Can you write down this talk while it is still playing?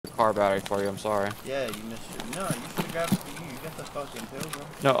car battery for you. I'm sorry. Yeah, you missed it. No, you should have grabbed it for you. You got the fucking Pilgrim.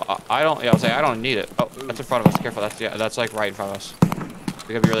 No, I don't. Yeah, I was saying I don't need it. Oh, Ooh. that's in front of us. Careful. That's that's like right in front of us.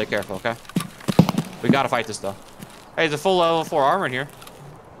 We gotta be really careful. Okay. We gotta fight this though. Hey, there's a full level 4 armor in here.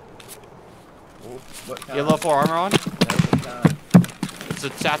 What kind? You have level 4 armor on? No, what kind? It's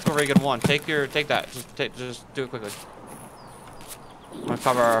a tactical Reagan 1. Take that. Just do it quickly. I'm gonna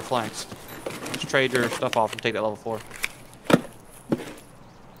cover our flanks. Just trade your stuff off and take that level 4.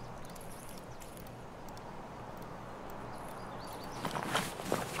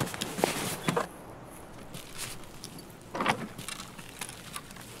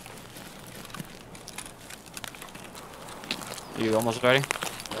 You almost ready?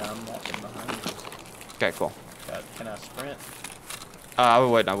 Yeah, I'm walking behind you. Okay, cool. Can I sprint? I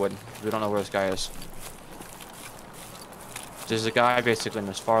wouldn't. We don't know where this guy is. There's a guy basically in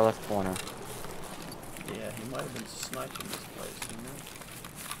this far left corner. Yeah, he might have been sniping this place, you know?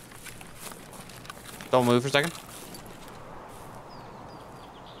 Don't move for a second.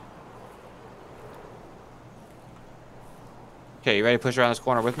 Okay, you ready to push around this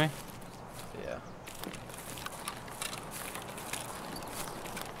corner with me? Yeah.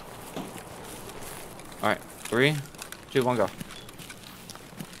 Alright, 3, 2, 1, go.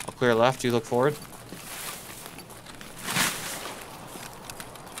 I'll clear left, you look forward.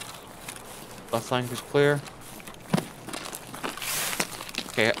 Left flank is clear.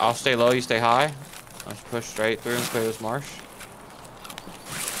 Okay, I'll stay low, you stay high. Let's push straight through and clear this marsh.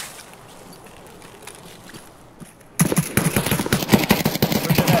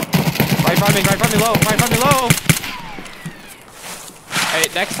 Right front me low! Hey,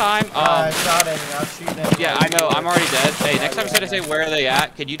 next time, I shot at him, I'll shoot him. yeah, I know, I'm already dead. Hey, next time instead of say where are they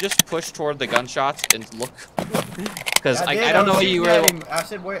at, can you just push toward the gunshots and look? Because I don't know what you were. I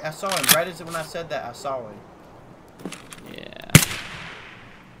said where I saw him. Right as when I said that, I saw him. Yeah.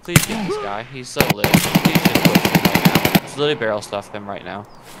 Please get this guy. He's so lit. Please just push him right now. Just literally barrel stuff him right now.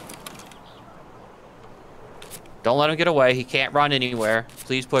 Don't let him get away. He can't run anywhere.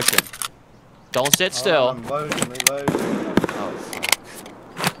 Please push him. Don't sit still. I'm loading, reloading. Oh, fuck.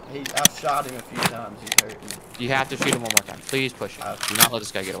 I've shot him a few times. He's hurt me. You have to shoot him one more time. Please push him. Do not let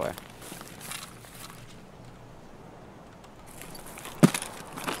this guy get away.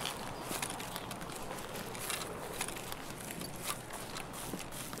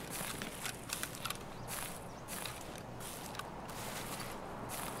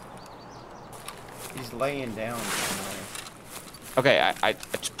 He's laying down somewhere. Okay, I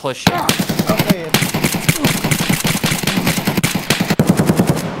just push him. Okay.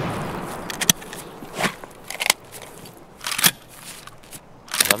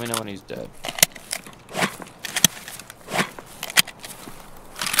 Let me know when he's dead.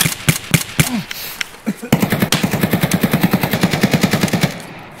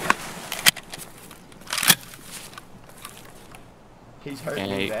 He's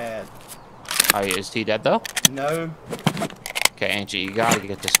hurting me bad. Oh, is he dead though? No. Okay, Angie, you gotta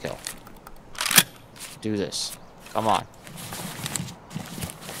get this kill. Do this. Come on.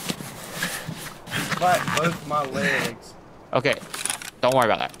 He's clapped both my legs. Okay, don't worry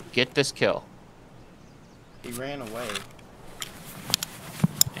about that. Get this kill. He ran away.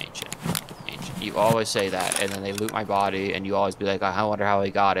 Ancient. You always say that, and then they loot my body, and you always be like, I wonder how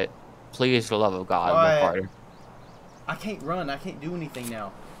he got it. Please, for the love of God, work harder. I can't run. I can't do anything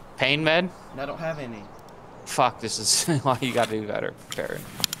now. Pain med? And I don't have any. Fuck, this is why you gotta do better, Barry.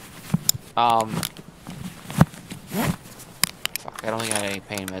 Fuck, I don't think I have any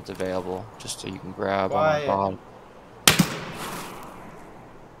pain meds available, just so you can grab on my body.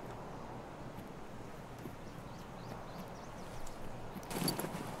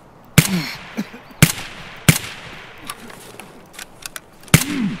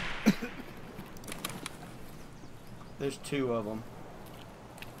 There's 2 of them.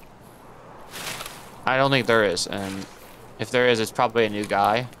 I don't think there is, and if there is, it's probably a new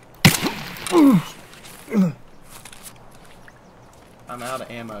guy. I'm out of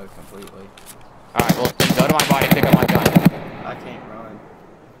ammo completely. Alright, well, then go to my body, pick up my gun. I can't run.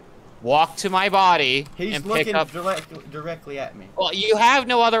 Walk to my body and pick up... He's looking directly at me. Well, you have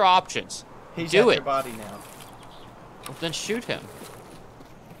no other options. He's Do at it. your body now. Well, then shoot him.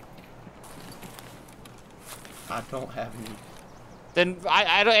 I don't have any. Then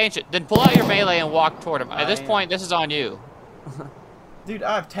I don't ancient. Then pull out your melee and walk toward him. At this point, this is on you. Dude,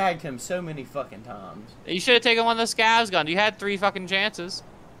 I've tagged him so many fucking times. You should have taken one of the scavs gun. You had 3 fucking chances.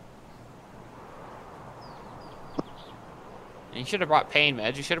 And you should have brought pain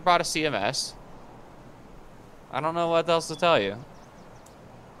meds. You should have brought a CMS. I don't know what else to tell you.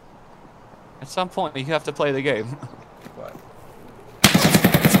 At some point, you have to play the game. What?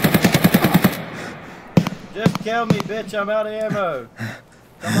 Just kill me, bitch. I'm out of ammo.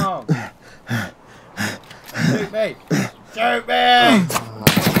 Come on. Shoot me. Shoot me.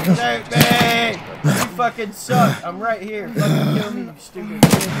 Shoot me. You fucking suck. I'm right here. Fucking kill me, you stupid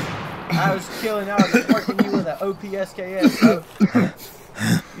bitch. I was working you with an OPSKS. So.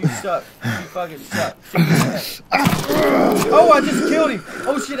 You suck. You fucking suck. Oh, I just killed him.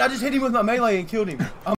 Oh shit, I just hit him with my melee and killed him.